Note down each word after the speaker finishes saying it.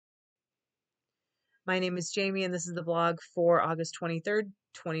My name is Jamie, and this is the vlog for August 23rd,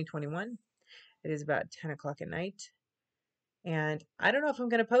 2021. It is about 10 o'clock at night, and I don't know if I'm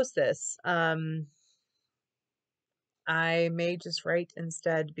going to post this. I may just write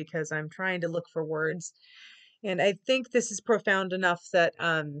instead because I'm trying to look for words, and I think this is profound enough that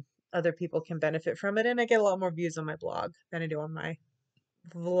other people can benefit from it, and I get a lot more views on my blog than I do on my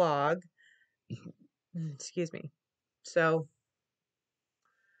vlog. Excuse me. So,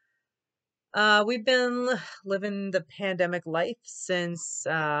 we've been living the pandemic life since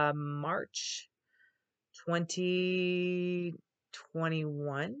March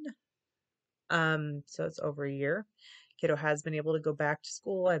 2021. So it's over a year. Kiddo has been able to go back to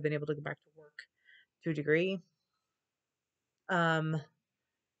school. I've been able to go back to work to a degree. Um,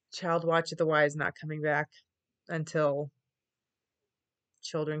 Child Watch at the Y is not coming back until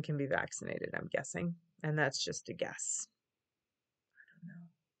children can be vaccinated, I'm guessing. And that's just a guess.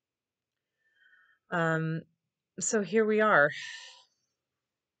 Um, so here we are.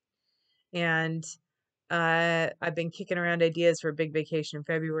 And I've been kicking around ideas for a big vacation in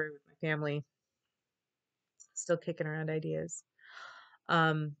February with my family. Still kicking around ideas.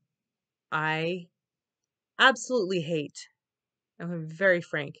 Um, I absolutely hate, I'm very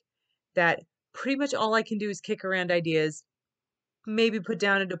frank, that pretty much all I can do is kick around ideas, maybe put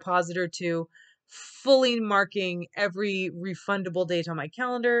down a deposit or two, fully marking every refundable date on my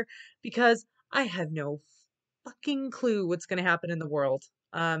calendar because I have no fucking clue what's going to happen in the world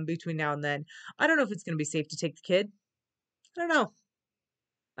between now and then. I don't know if it's going to be safe to take the kid. I don't know.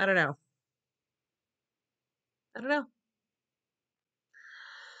 I don't know. I don't know.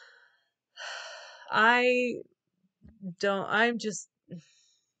 I don't, I'm just,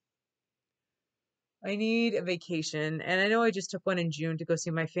 I need a vacation. And I know I just took one in June to go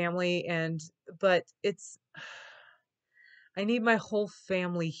see my family but I need my whole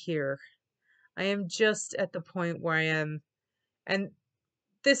family here. I am just at the point where I am, and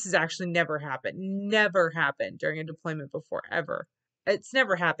this has actually never happened during a deployment before, ever. It's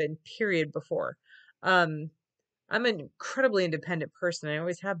never happened, period, before. Um, I'm an incredibly independent person. I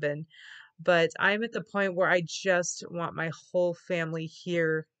always have been, but I'm at the point where I just want my whole family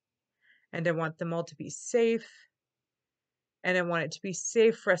here and I want them all to be safe. And I want it to be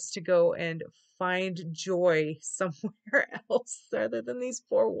safe for us to go and find joy somewhere else other than these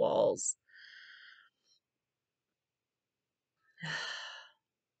four walls.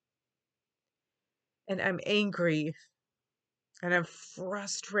 And I'm angry and I'm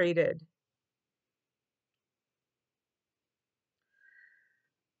frustrated.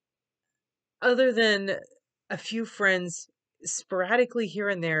 Other than a few friends sporadically here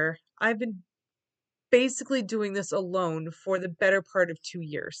and there, I've been basically doing this alone for the better part of 2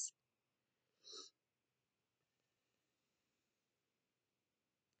 years.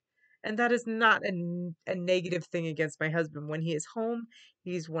 And that is not a negative thing against my husband. When he is home,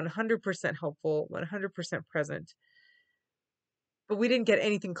 he's 100% helpful, 100% present. But we didn't get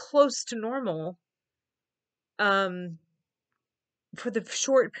anything close to normal um, for the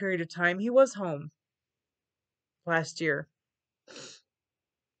short period of time he was home last year.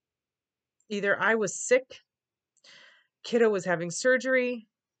 Either I was sick, kiddo was having surgery,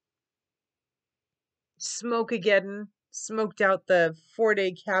 Smokeageddon, smoked out the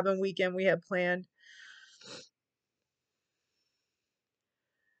 4-day cabin weekend we had planned.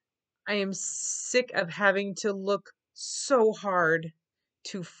 I am sick of having to look so hard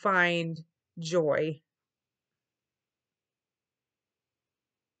to find joy.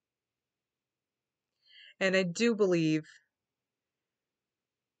 And I do believe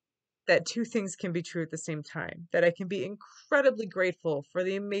that two things can be true at the same time. That I can be incredibly grateful for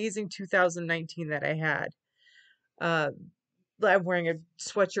the amazing 2019 that I had. Uh, I'm wearing a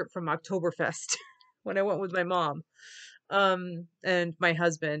sweatshirt from Oktoberfest when I went with my mom and my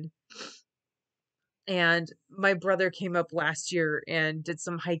husband. And my brother came up last year and did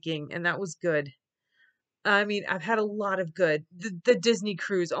some hiking, and that was good. I mean, I've had a lot of good. The Disney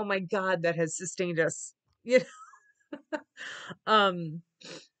cruise, oh my God, that has sustained us. You know? Um,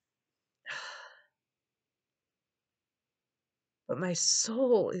 but my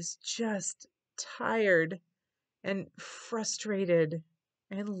soul is just tired and frustrated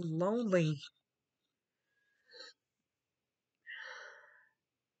and lonely.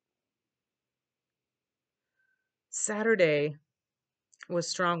 Saturday was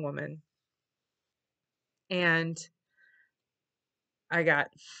Strong Woman, and I got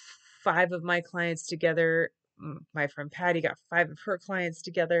five of my clients together. My friend Patty got five of her clients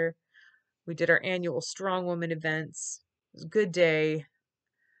together. We did our annual Strong Woman events. It was a good day.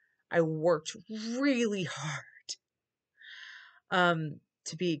 I worked really hard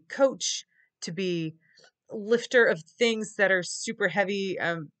to be coach to be lifter of things that are super heavy.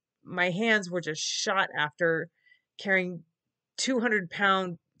 My hands were just shot after carrying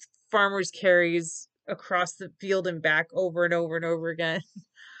 200-pound farmer's carries across the field and back over and over and over again.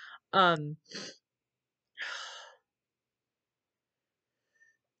 Um,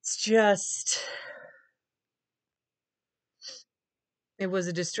 it's just, it was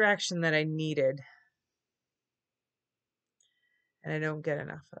a distraction that I needed and I don't get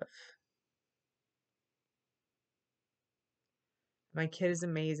enough of. My kid is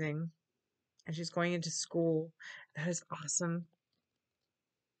amazing and she's going into school. That is awesome.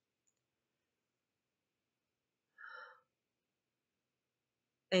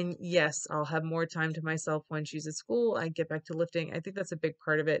 And yes, I'll have more time to myself when she's at school. I get back to lifting. I think that's a big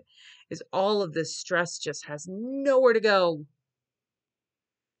part of it is all of this stress just has nowhere to go.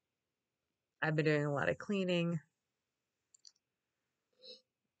 I've been doing a lot of cleaning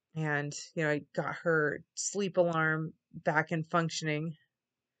and, I got her sleep alarm back in functioning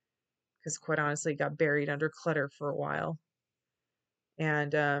because quite honestly, it got buried under clutter for a while.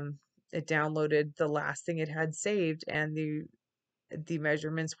 And it downloaded the last thing it had saved and the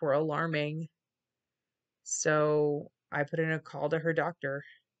measurements were alarming. So I put in a call to her doctor.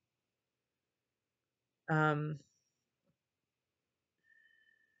 Um,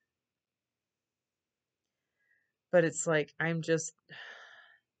 but it's like I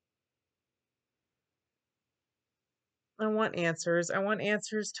want answers. I want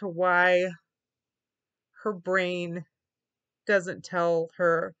answers to why her brain doesn't tell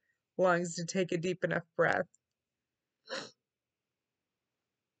her lungs to take a deep enough breath.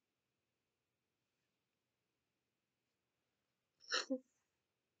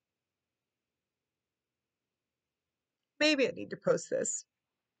 Maybe I need to post this.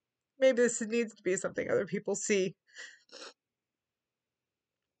 Maybe this needs to be something other people see.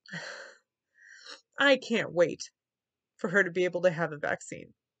 I can't wait for her to be able to have a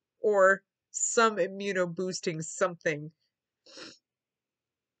vaccine or some immuno-boosting something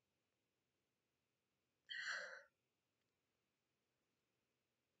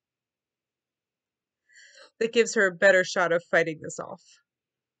that gives her a better shot of fighting this off.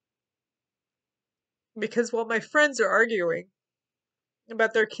 Because while my friends are arguing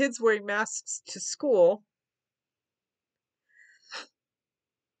about their kids wearing masks to school,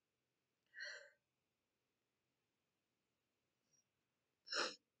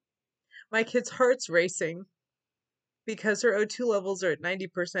 my kid's heart's racing because her O2 levels are at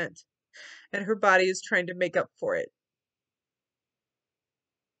 90% and her body is trying to make up for it.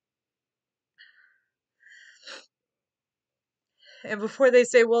 And before they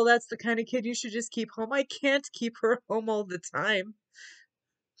say, well, that's the kind of kid you should just keep home, I can't keep her home all the time.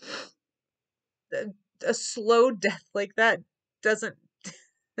 A slow death like that doesn't,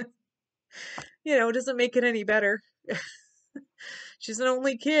 doesn't make it any better. She's an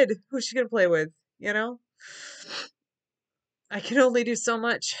only kid. Who's she gonna play with? You know? I can only do so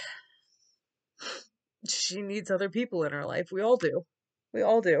much. She needs other people in her life. We all do. We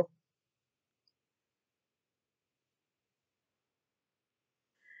all do.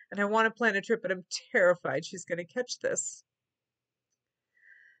 And I want to plan a trip, but I'm terrified she's gonna catch this.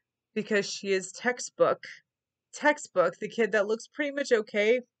 Because she is textbook, the kid that looks pretty much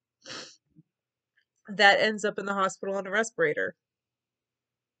okay that ends up in the hospital on a respirator.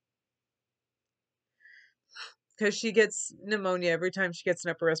 Because she gets pneumonia every time she gets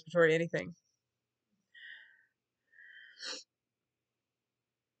an upper respiratory anything.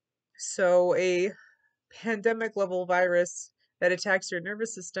 So a pandemic level virus that attacks your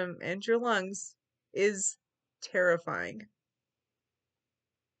nervous system and your lungs is terrifying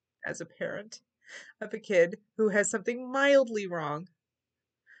as a parent of a kid who has something mildly wrong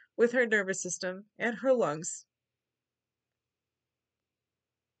with her nervous system and her lungs.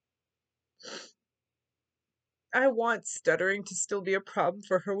 I want stuttering to still be a problem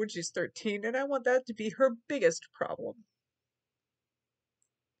for her when she's 13, and I want that to be her biggest problem.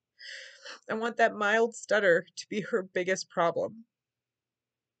 I want that mild stutter to be her biggest problem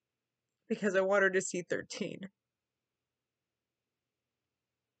because I want her to see 13.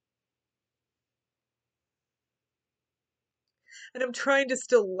 And I'm trying to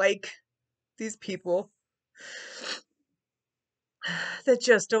still like these people that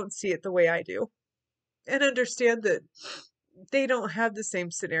just don't see it the way I do and understand that they don't have the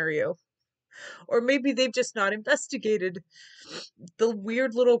same scenario. Or maybe they've just not investigated the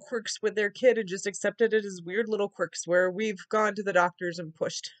weird little quirks with their kid and just accepted it as weird little quirks where we've gone to the doctors and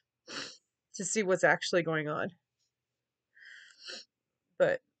pushed to see what's actually going on.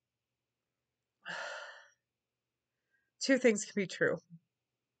 But two things can be true.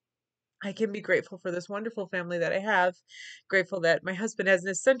 I can be grateful for this wonderful family that I have, grateful that my husband has an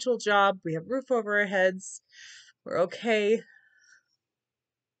essential job, we have roof over our heads, we're okay.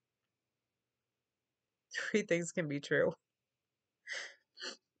 Three things can be true.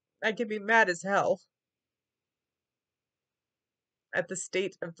 I can be mad as hell at the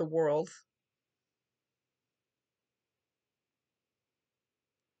state of the world,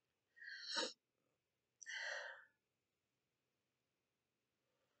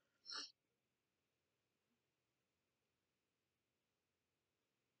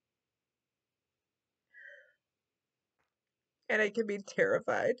 and I can be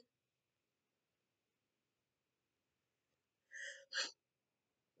terrified.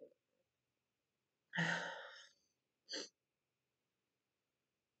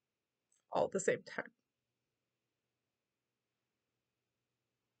 All at the same time.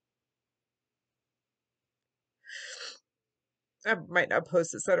 I might not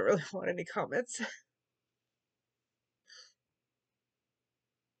post this, I don't really want any comments.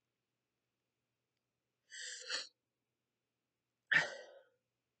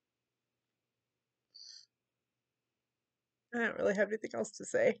 I don't really have anything else to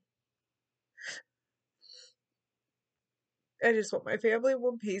say. I just want my family in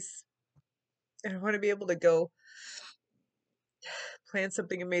one piece, and I want to be able to go plan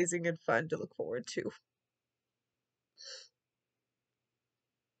something amazing and fun to look forward to.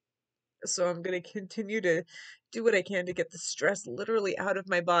 So I'm going to continue to do what I can to get the stress literally out of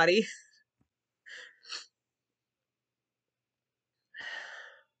my body.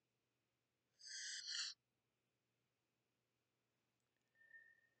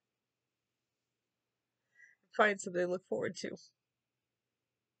 Find something to look forward to.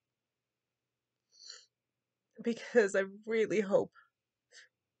 Because I really hope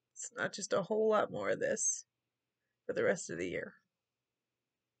it's not just a whole lot more of this for the rest of the year.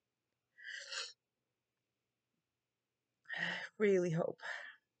 I really hope.